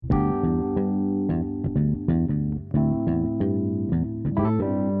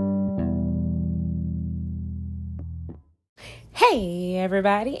Hey,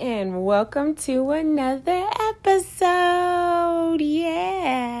 everybody, and welcome to another episode.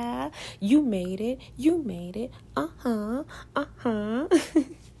 Yeah, you made it. You made it. All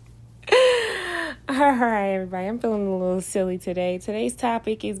right, everybody, I'm feeling a little silly today. Today's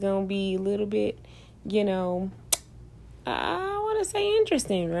topic is going to be a little bit, I want to say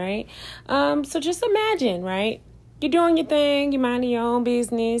interesting, right? So just imagine, right? You're doing your thing, you're minding your own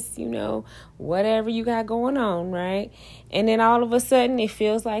business, whatever you got going on, right? And then all of a sudden it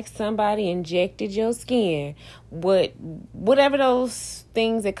feels like somebody injected your skin. Whatever those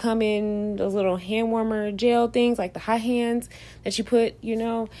things that come in, those little hand warmer gel things, like the hot hands that you put,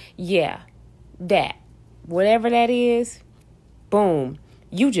 that. Whatever that is, boom.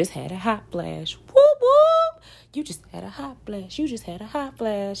 You just had a hot flash. Whoop, whoop. You just had a hot flash. You just had a hot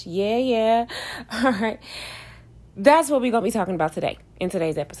flash. Yeah. All right. That's what we're going to be talking about today in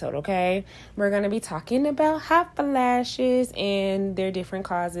today's episode, okay? We're going to be talking about hot flashes and their different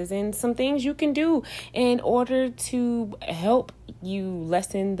causes and some things you can do in order to help you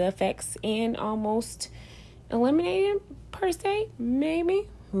lessen the effects and almost eliminate them, per se, maybe.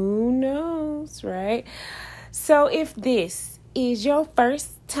 Who knows, right? So if this is your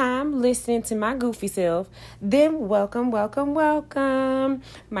first time listening to my goofy self, then welcome.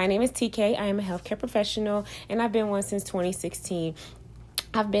 My name is TK. I am a healthcare professional, and I've been one since 2016.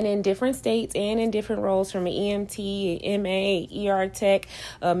 I've been in different states and in different roles, from an EMT, MA, ER tech,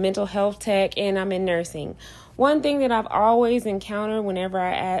 mental health tech, and I'm in nursing. One thing that I've always encountered whenever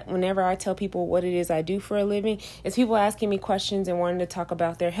I tell people what it is I do for a living is people asking me questions and wanting to talk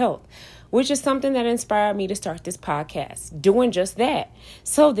about their health, which is something that inspired me to start this podcast, doing just that.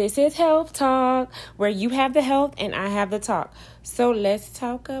 So this is Health Talk, where you have the health and I have the talk. So let's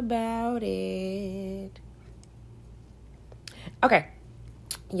talk about it. Okay.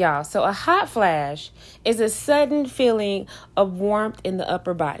 Y'all, so a hot flash is a sudden feeling of warmth in the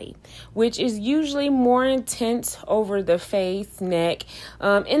upper body, which is usually more intense over the face, neck,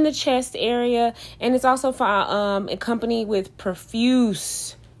 in the chest area, and it's also accompanied with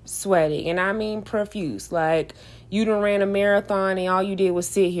profuse sweating. And I mean profuse, like you done ran a marathon and all you did was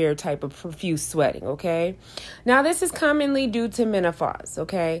sit here type of profuse sweating, okay? Now, this is commonly due to menopause,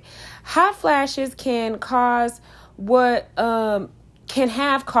 okay? Hot flashes can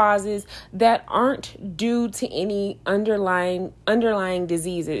have causes that aren't due to any underlying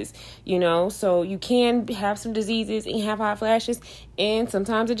diseases, so you can have some diseases and have hot flashes, and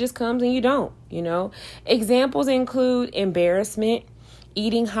sometimes it just comes and you don't. Examples include embarrassment,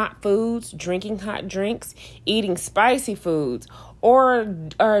 eating hot foods, drinking hot drinks, eating spicy foods, or an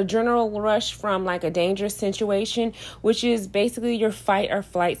adrenaline rush from like a dangerous situation, which is basically your fight or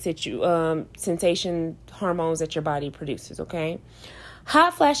flight sensation hormones that your body produces, okay?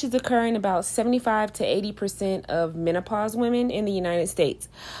 Hot flashes occur in about 75 to 80% of menopause women in the United States.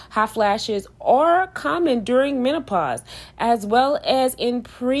 Hot flashes are common during menopause as well as in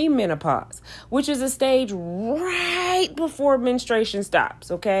premenopause, which is a stage right before menstruation stops,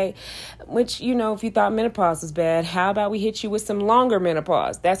 okay? Which, if you thought menopause was bad, how about we hit you with some longer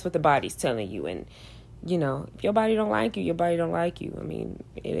menopause? That's what the body's telling you. And, if your body don't like you, your body don't like you. I mean,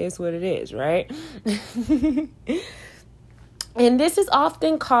 it is what it is, right? And this is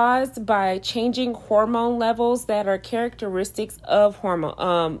often caused by changing hormone levels that are characteristics of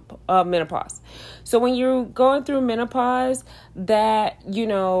menopause. So when you're going through menopause, that,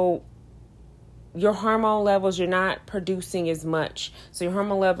 your hormone levels, you're not producing as much. So your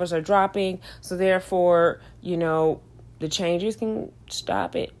hormone levels are dropping. So therefore, the changes can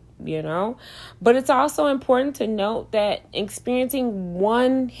stop it. But it's also important to note that experiencing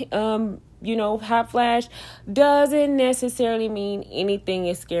one hot flash doesn't necessarily mean anything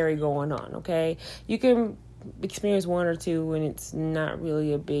is scary going on, okay? You can experience one or two and it's not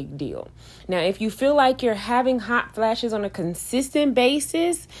really a big deal. Now, if you feel like you're having hot flashes on a consistent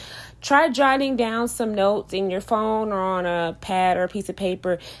basis, try jotting down some notes in your phone or on a pad or a piece of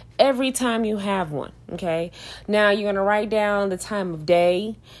paper every time you have one, okay? Now, you're going to write down the time of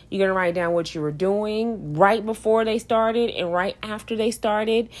day. You're going to write down what you were doing right before they started and right after they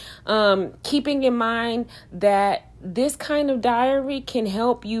started. Keeping in mind that this kind of diary can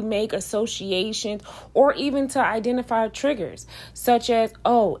help you make associations or even to identify triggers, such as,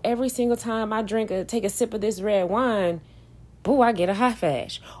 every single time I take a sip of this red wine, boo, I get a hot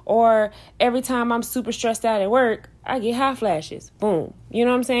flash. Or every time I'm super stressed out at work, I get hot flashes. Boom. You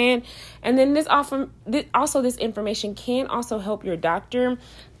know what I'm saying? And then this information can also help your doctor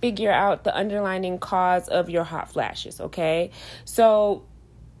figure out the underlying cause of your hot flashes, okay? So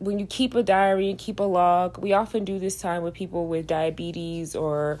when you keep a diary and keep a log, we often do this time with people with diabetes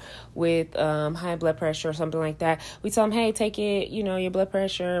or with high blood pressure or something like that. We tell them, hey, take it, your blood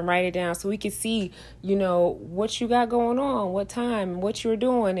pressure and write it down so we can see, what you got going on, what time, what you're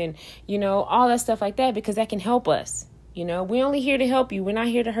doing, and, all that stuff like that, because that can help us. We're only here to help you. We're not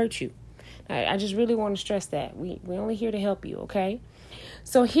here to hurt you. I just really want to stress that. We're only here to help you, okay?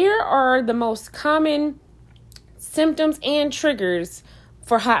 So here are the most common symptoms and triggers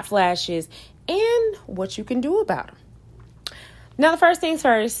for hot flashes and what you can do about them. Now, the first things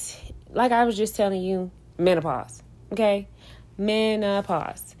first, like I was just telling you, menopause, okay?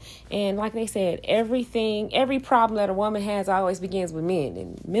 Menopause. And like they said, every problem that a woman has always begins with men,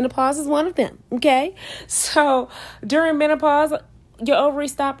 and menopause is one of them, okay? So during menopause, your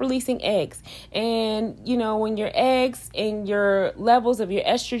ovaries stop releasing eggs. And, when your eggs and your levels of your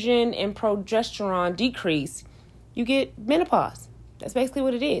estrogen and progesterone decrease, you get menopause. That's basically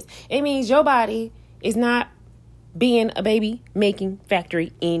what it is. It means your body is not being a baby making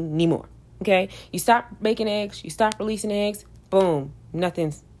factory anymore. Okay? You stop making eggs. You stop releasing eggs. Boom.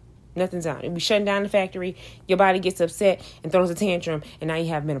 Nothing's on. We shutting down the factory. Your body gets upset and throws a tantrum, and now you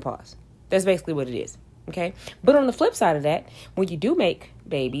have menopause. That's basically what it is. Okay? But on the flip side of that, when you do make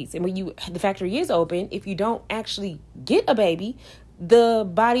babies and when the factory is open, if you don't actually get a baby, the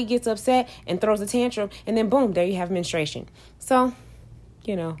body gets upset and throws a tantrum, and then boom, there you have menstruation. So,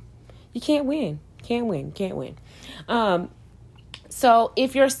 you can't win. Can't win. So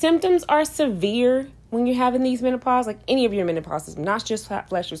if your symptoms are severe when you're having these menopause, like any of your menopauses, not just hot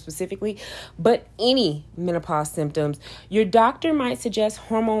flashes specifically, but any menopause symptoms, your doctor might suggest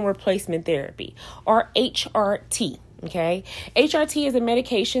hormone replacement therapy, or HRT. Okay. HRT is a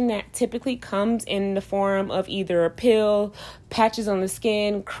medication that typically comes in the form of either a pill, patches on the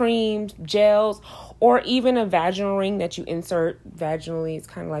skin, creams, gels, or even a vaginal ring that you insert vaginally. It's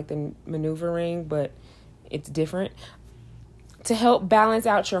kind of like the maneuver ring, but it's different, to help balance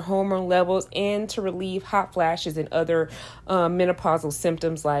out your hormone levels and to relieve hot flashes and other menopausal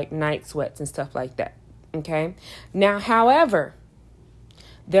symptoms like night sweats and stuff like that. Okay. Now, however,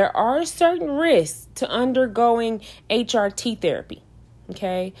 there are certain risks to undergoing HRT therapy,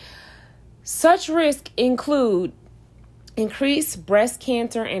 okay? Such risks include increased breast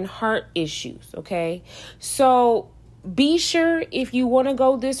cancer and heart issues, okay? So be sure, if you want to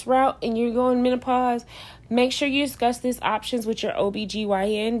go this route and you're going menopause, make sure you discuss these options with your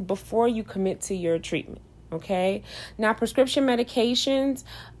OBGYN before you commit to your treatment, okay? Now, prescription medications,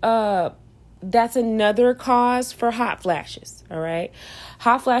 that's another cause for hot flashes, all right?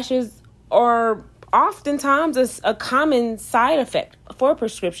 Hot flashes are oftentimes a common side effect for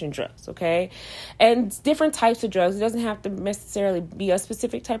prescription drugs, okay? And different types of drugs. It doesn't have to necessarily be a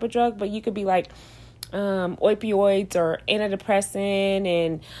specific type of drug, but you could be like opioids or antidepressant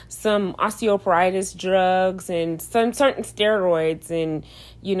and some osteoporosis drugs and some certain steroids and,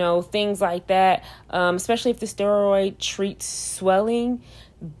 things like that, especially if the steroid treats swelling.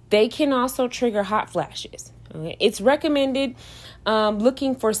 They can also trigger hot flashes. Okay? It's recommended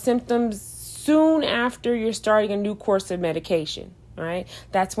looking for symptoms soon after you're starting a new course of medication. All right,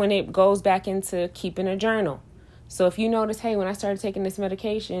 that's when it goes back into keeping a journal. So if you notice, hey, when I started taking this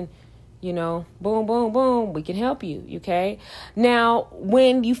medication, boom, boom, boom, we can help you. Okay. Now,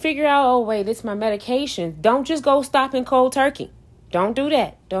 when you figure out, oh wait, it's my medication, don't just go stopping cold turkey. Don't do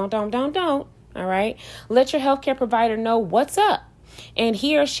that. Don't. All right. Let your healthcare provider know what's up. And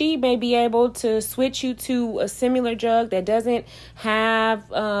he or she may be able to switch you to a similar drug that doesn't have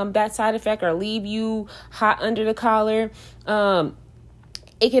that side effect or leave you hot under the collar.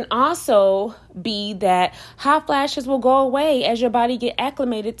 It can also be that hot flashes will go away as your body get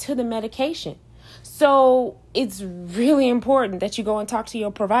acclimated to the medication. So it's really important that you go and talk to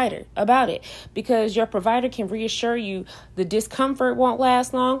your provider about it, because your provider can reassure you the discomfort won't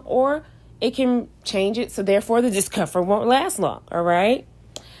last long, or it can change it, so therefore the discomfort won't last long, all right?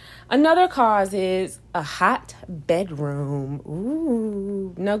 Another cause is a hot bedroom.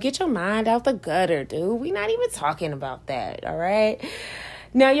 Ooh, no, get your mind out the gutter, dude. We're not even talking about that, all right?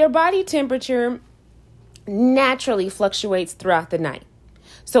 Now, your body temperature naturally fluctuates throughout the night.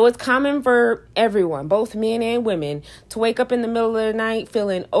 So it's common for everyone, both men and women, to wake up in the middle of the night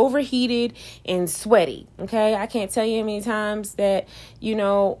feeling overheated and sweaty. Okay, I can't tell you how many times that, I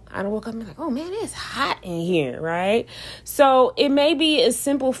woke up and be like, oh man, it's hot in here, right? So it may be a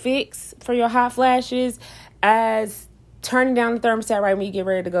simple fix for your hot flashes as turning down the thermostat right when you get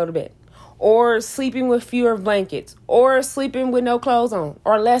ready to go to bed, or sleeping with fewer blankets, or sleeping with no clothes on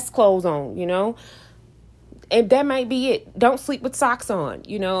or less clothes on, And that might be it. Don't sleep with socks on,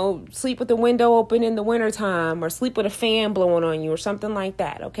 sleep with the window open in the wintertime, or sleep with a fan blowing on you or something like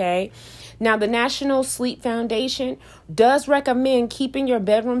that. Okay. Now, the National Sleep Foundation does recommend keeping your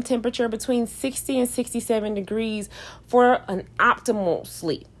bedroom temperature between 60 and 67 degrees for an optimal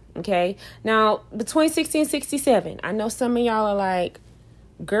sleep. Okay. Now, between 60 and 67, I know some of y'all are like,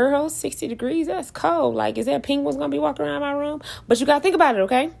 girl, 60 degrees, that's cold. Like, is that penguins going to be walking around my room? But you got to think about it,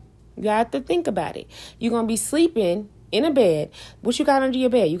 okay? You got to think about it. You're going to be sleeping in a bed. What you got under your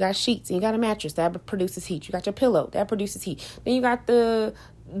bed? You got sheets and you got a mattress that produces heat. You got your pillow that produces heat. Then you got the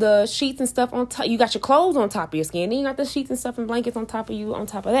sheets and stuff on top. You got your clothes on top of your skin. Then you got the sheets and stuff and blankets on top of you on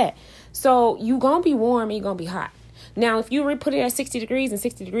top of that. So you going to be warm and you're going to be hot. Now, if you put it at 60 degrees and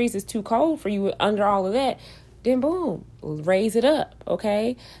 60 degrees is too cold for you under all of that, then boom, raise it up,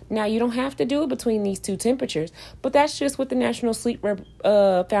 okay? Now, you don't have to do it between these two temperatures, but that's just what the National Sleep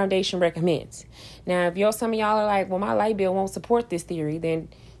Foundation recommends. Now, if some of y'all are like, well, my light bill won't support this theory, then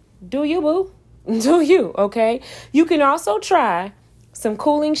do you, boo? Do you, okay? You can also try some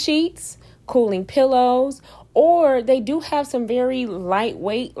cooling sheets, cooling pillows, or they do have some very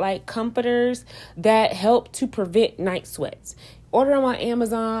lightweight, like comforters that help to prevent night sweats. Order them on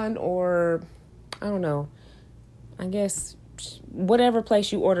Amazon or, I don't know, I guess whatever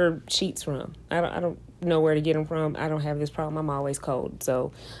place you order sheets from. I don't know where to get them from. I don't have this problem. I'm always cold,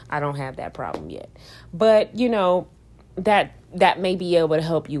 so I don't have that problem yet. But, that may be able to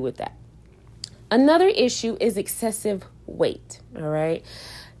help you with that. Another issue is excessive weight, all right?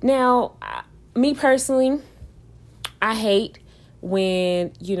 Now, me personally, I hate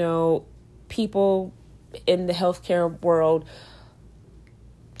when, people in the healthcare world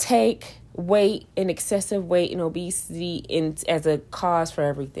take weight and excessive weight and obesity as a cause for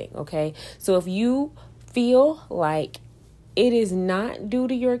everything. Okay. So if you feel like it is not due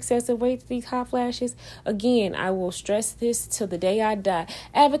to your excessive weight, these hot flashes, again, I will stress this till the day I die.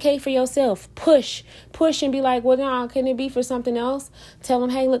 Advocate for yourself. Push and be like, well, no, can it be for something else? Tell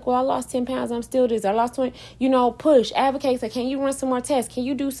them, hey, look, well, I lost 10 pounds. I'm still this. I lost 20, push, advocate. Say, can you run some more tests? Can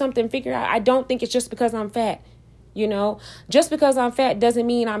you do something? Figure out. I don't think it's just because I'm fat. Just because I'm fat doesn't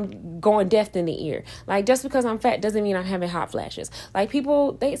mean I'm going deaf in the ear. Like, just because I'm fat doesn't mean I'm having hot flashes. Like,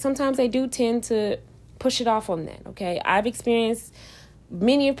 people, sometimes they do tend to push it off on that. Okay. I've experienced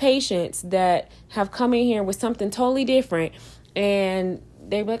many patients that have come in here with something totally different, and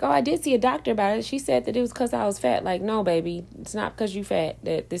they're like, oh, I did see a doctor about it. She said that it was because I was fat. Like, no, baby, it's not because you fat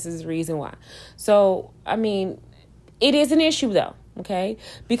that this is the reason why. So, I mean, it is an issue though. Okay.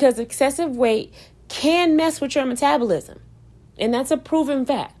 Because excessive weight can mess with your metabolism. And that's a proven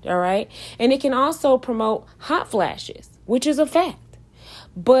fact, all right? And it can also promote hot flashes, which is a fact.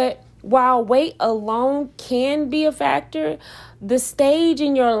 But while weight alone can be a factor, the stage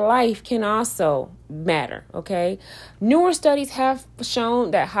in your life can also matter, okay? Newer studies have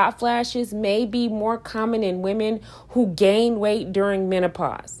shown that hot flashes may be more common in women who gain weight during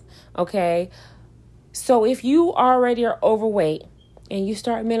menopause, okay? So if you already are overweight, and you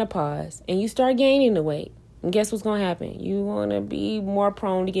start menopause, and you start gaining the weight, and guess what's going to happen? You're going to be more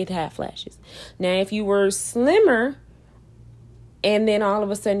prone to get hot flashes. Now, if you were slimmer, and then all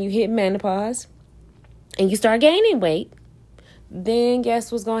of a sudden you hit menopause, and you start gaining weight, then guess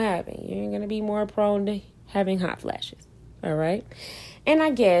what's going to happen? You're going to be more prone to having hot flashes, all right? And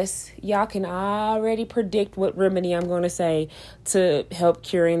I guess y'all can already predict what remedy I'm going to say to help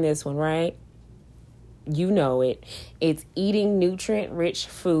curing this one, right? You know it. It's eating nutrient-rich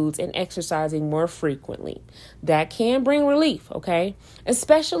foods and exercising more frequently. That can bring relief, okay?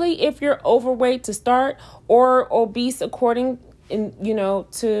 Especially if you're overweight to start or obese according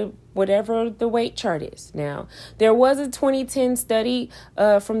to whatever the weight chart is. Now, there was a 2010 study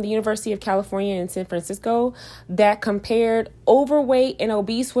from the University of California in San Francisco that compared overweight and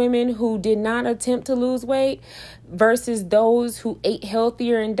obese women who did not attempt to lose weight versus those who ate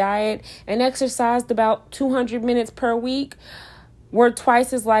healthier in diet and exercised about 200 minutes per week were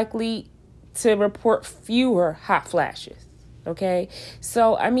twice as likely to report fewer hot flashes. Okay.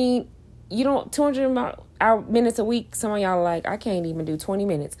 So, 200 minutes a week, some of y'all are like, I can't even do 20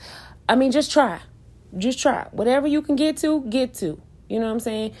 minutes. Just try. Whatever you can get to. You know what I'm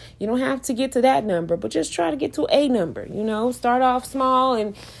saying? You don't have to get to that number, but just try to get to a number, Start off small,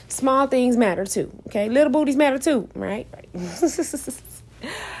 and small things matter too, okay? Little booties matter too, right?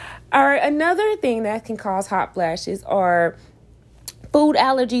 All right, another thing that can cause hot flashes are food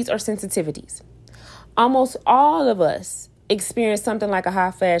allergies or sensitivities. Almost all of us experience something like a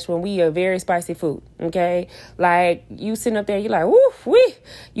hot flash when we eat a very spicy food, okay? Like, you sitting up there, you're like, woof, wee.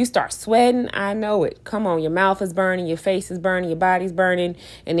 You start sweating. I know it. Come on, your mouth is burning, your face is burning, your body's burning.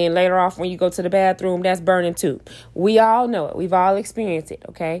 And then later off when you go to the bathroom, that's burning too. We all know it. We've all experienced it,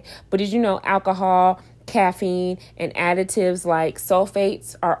 okay? But did you know alcohol, caffeine, and additives like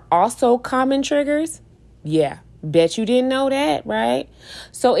sulfates are also common triggers? Yeah. Bet you didn't know that, right?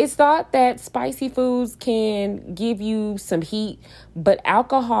 So it's thought that spicy foods can give you some heat, but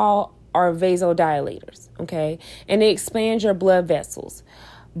alcohol are vasodilators, okay? And they expand your blood vessels.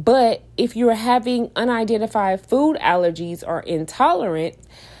 But if you're having unidentified food allergies or intolerant,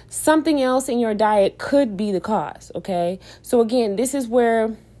 something else in your diet could be the cause, okay? So again, this is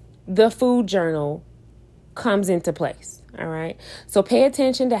where the food journal comes into place. All right. So pay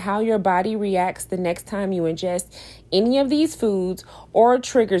attention to how your body reacts the next time you ingest any of these foods or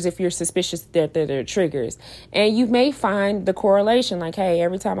triggers if you're suspicious that they're triggers. And you may find the correlation like, hey,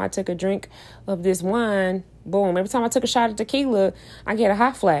 every time I took a drink of this wine, boom, every time I took a shot of tequila, I get a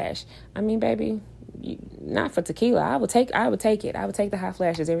hot flash. I mean, baby, not for tequila. I would take it. I would take the hot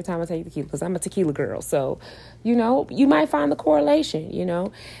flashes every time I take tequila because I'm a tequila girl. So, you might find the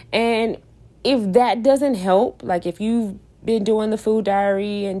correlation, and if that doesn't help, like if you've been doing the food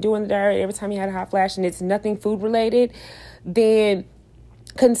diary and doing the diary every time you had a hot flash and it's nothing food related, then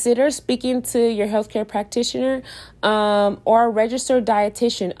consider speaking to your healthcare practitioner or a registered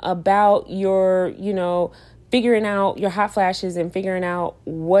dietitian about your, figuring out your hot flashes and figuring out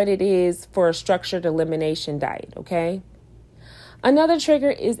what it is for a structured elimination diet, okay? Another trigger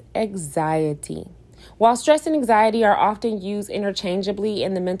is anxiety. While stress and anxiety are often used interchangeably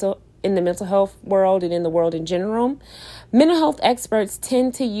in the mental health world and in the world in general, mental health experts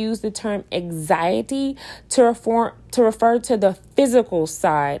tend to use the term anxiety to refer to the physical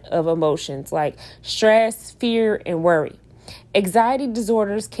side of emotions like stress, fear, and worry. Anxiety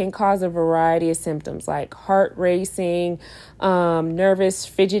disorders can cause a variety of symptoms like heart racing, nervous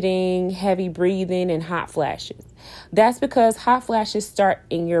fidgeting, heavy breathing, and hot flashes. That's because hot flashes start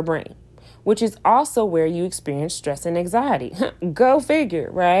in your brain, which is also where you experience stress and anxiety. Go figure,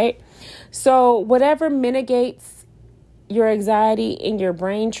 right? So whatever mitigates your anxiety in your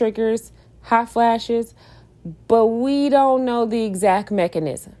brain triggers hot flashes, but we don't know the exact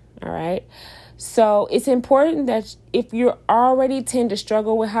mechanism, all right? So it's important that if you already tend to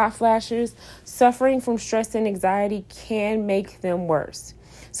struggle with hot flashes, suffering from stress and anxiety can make them worse.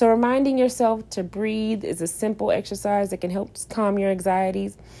 So reminding yourself to breathe is a simple exercise that can help calm your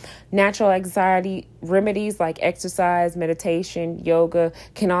anxieties. Natural anxiety remedies like exercise, meditation, yoga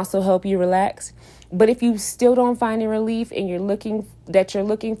can also help you relax. But if you still don't find any relief and you're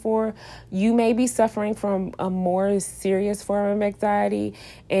looking for, you may be suffering from a more serious form of anxiety.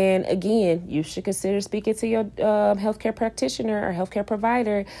 And again, you should consider speaking to your healthcare practitioner or healthcare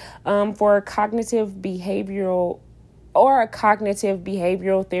provider for a cognitive behavioral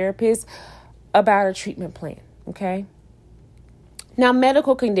therapist about a treatment plan, okay? Now,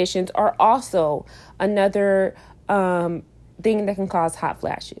 medical conditions are also another thing that can cause hot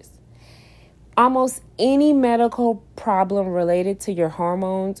flashes. Almost any medical problem related to your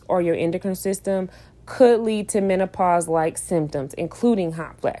hormones or your endocrine system could lead to menopause-like symptoms, including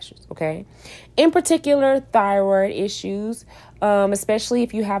hot flashes, okay? In particular, thyroid issues, especially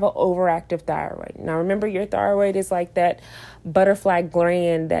if you have an overactive thyroid. Now, remember, your thyroid is like that butterfly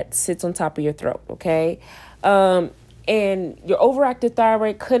gland that sits on top of your throat, okay? And your overactive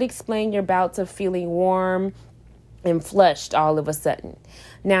thyroid could explain your bouts of feeling warm and flushed all of a sudden.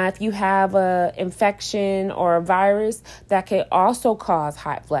 Now, if you have an infection or a virus, that can also cause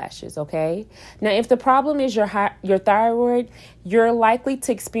hot flashes, okay? Now, if the problem is your thyroid, you're likely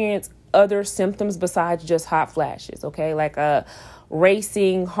to experience other symptoms besides just hot flashes, okay? Like a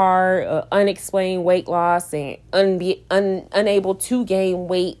racing heart, unexplained weight loss, and unable to gain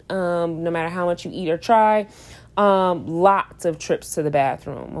weight no matter how much you eat or try. Lots of trips to the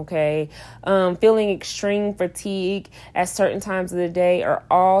bathroom, okay? Feeling extreme fatigue at certain times of the day are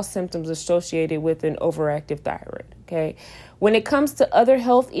all symptoms associated with an overactive thyroid, okay? When it comes to other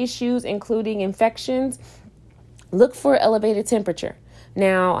health issues, including infections, look for elevated temperature.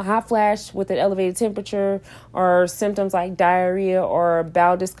 Now, a hot flash with an elevated temperature or symptoms like diarrhea or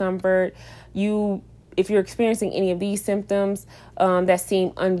bowel discomfort, if you're experiencing any of these symptoms that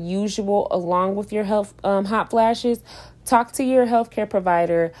seem unusual along with your hot flashes, talk to your healthcare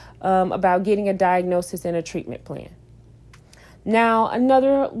provider about getting a diagnosis and a treatment plan. Now,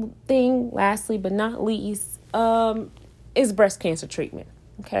 another thing, lastly but not least, is breast cancer treatment,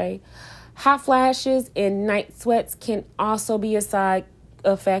 okay? Hot flashes and night sweats can also be a side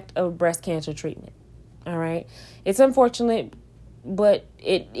effect of breast cancer treatment. All right. It's unfortunate, but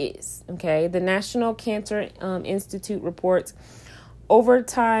it is. Okay. The National Cancer Institute reports over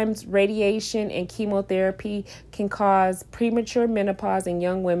time, radiation and chemotherapy can cause premature menopause in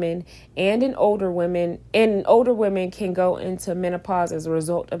young women and in older women. And older women can go into menopause as a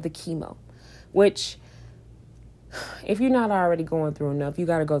result of the chemo, which, if you're not already going through enough, you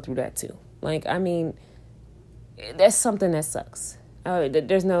got to go through that too. Like, I mean, that's something that sucks.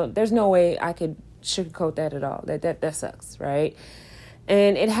 There's no way I could sugarcoat that at all. That sucks, right?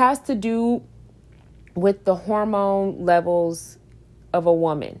 And it has to do with the hormone levels of a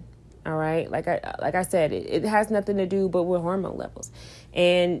woman. All right. Like I said, it has nothing to do but with hormone levels.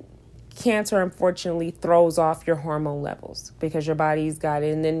 And cancer, unfortunately, throws off your hormone levels because your body's got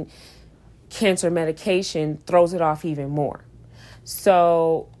it. And then cancer medication throws it off even more.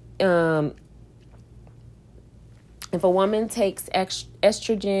 So if a woman takes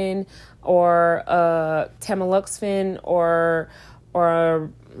estrogen or tamoxifen or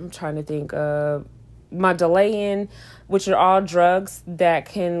I'm trying to think of Madeline, which are all drugs that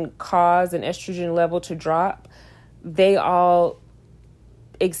can cause an estrogen level to drop, they all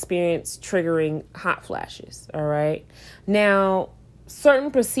experience triggering hot flashes. All right. Now,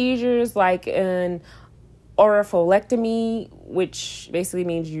 certain procedures like an orophilectomy, which basically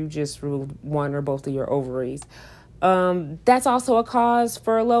means you just remove one or both of your ovaries, that's also a cause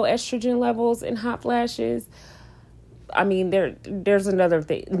for low estrogen levels and hot flashes. I mean, there's another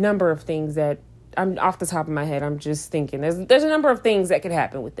number of things that I'm off the top of my head. I'm just thinking there's a number of things that could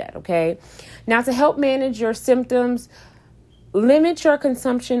happen with that. Okay. Now, to help manage your symptoms, limit your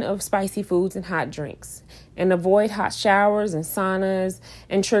consumption of spicy foods and hot drinks, and avoid hot showers and saunas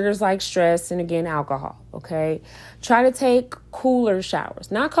and triggers like stress and, again, alcohol. Okay. Try to take cooler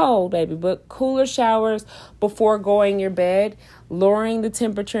showers, not cold, baby, but cooler showers before going your bed, lowering the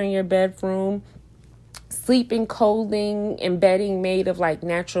temperature in your bedroom, sleep in clothing and bedding made of like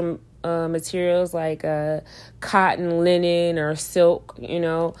natural materials like cotton, linen, or silk.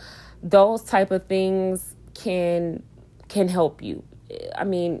 Those type of things can help you. I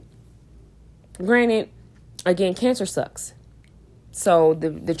mean, granted, again, cancer sucks. So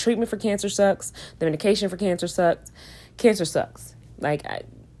the treatment for cancer sucks. The medication for cancer sucks. Cancer sucks. Like,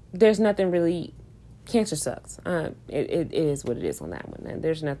 there's nothing really. Cancer sucks. It is what it is on that one. And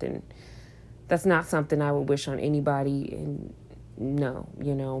there's nothing. That's not something I would wish on anybody. And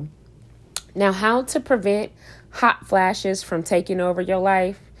no. Now, how to prevent hot flashes from taking over your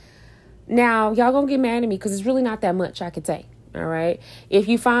life. Now, y'all gonna get mad at me because it's really not that much I could say. All right. If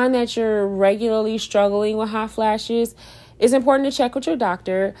you find that you're regularly struggling with hot flashes, it's important to check with your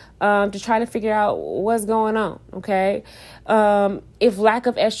doctor to try to figure out what's going on. Okay. If lack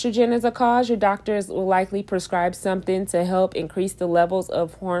of estrogen is a cause, your doctors will likely prescribe something to help increase the levels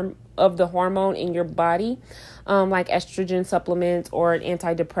of the hormone in your body, like estrogen supplements or an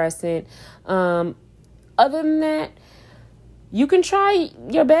antidepressant. Other than that, you can try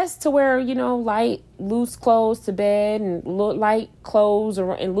your best to wear, light, loose clothes to bed, and light clothes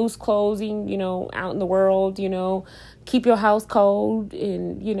and loose clothing, out in the world, keep your house cold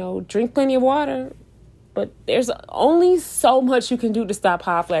and, drink plenty of water. But there's only so much you can do to stop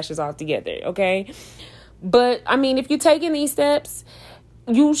hot flashes altogether. Okay. But I mean, if you're taking these steps,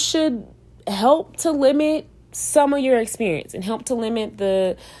 you should help to limit some of your experience and help to limit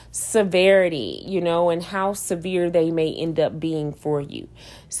the severity, and how severe they may end up being for you.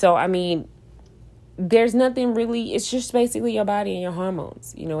 So, I mean, there's nothing really, it's just basically your body and your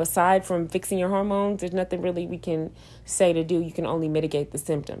hormones. Aside from fixing your hormones, there's nothing really we can say to do. You can only mitigate the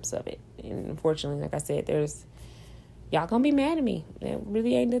symptoms of it. And unfortunately, like I said, y'all gonna be mad at me. There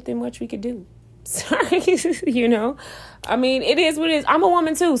really ain't nothing much we could do. Sorry, I mean, it is what it is. I'm a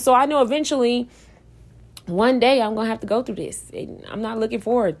woman too, so I know eventually one day I'm going to have to go through this. And I'm not looking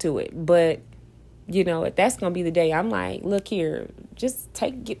forward to it. But, if that's going to be the day, I'm like, look here, just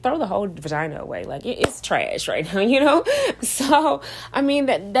throw the whole vagina away. Like, it's trash right now, So, I mean,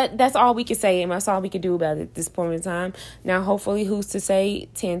 that's all we can say. And that's all we can do about it at this point in time. Now, hopefully, who's to say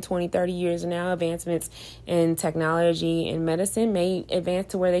 10, 20, 30 years from now, advancements in technology and medicine may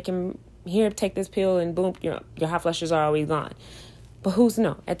advance to where they can, take this pill and boom, your hot flashes are always gone. But who's to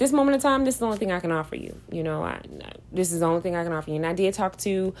know? At this moment in time, this is the only thing I can offer you. This is the only thing I can offer you. And I did talk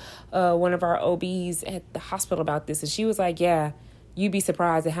to one of our OBs at the hospital about this. And she was like, yeah, you'd be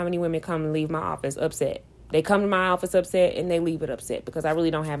surprised at how many women come and leave my office upset. They come to my office upset and they leave it upset because I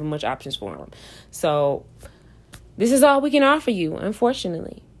really don't have much options for them. So this is all we can offer you,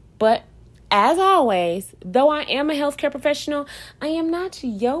 unfortunately. But as always, though I am a healthcare professional, I am not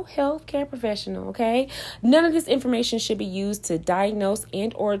your healthcare professional, okay? None of this information should be used to diagnose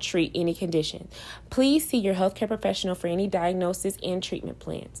and or treat any condition. Please see your healthcare professional for any diagnosis and treatment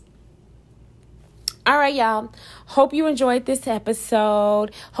plans. All right, y'all. Hope you enjoyed this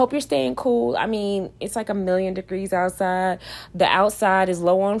episode. Hope you're staying cool. I mean, it's like 1,000,000 degrees outside. The outside is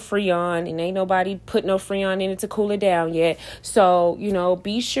low on Freon, and ain't nobody put no Freon in it to cool it down yet. So,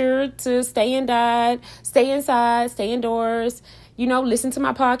 be sure to stay inside, stay indoors. Listen to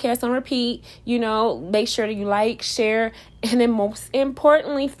my podcast on repeat. Make sure that you like, share, and then most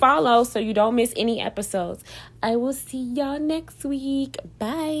importantly, follow so you don't miss any episodes. I will see y'all next week.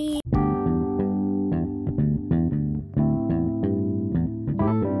 Bye.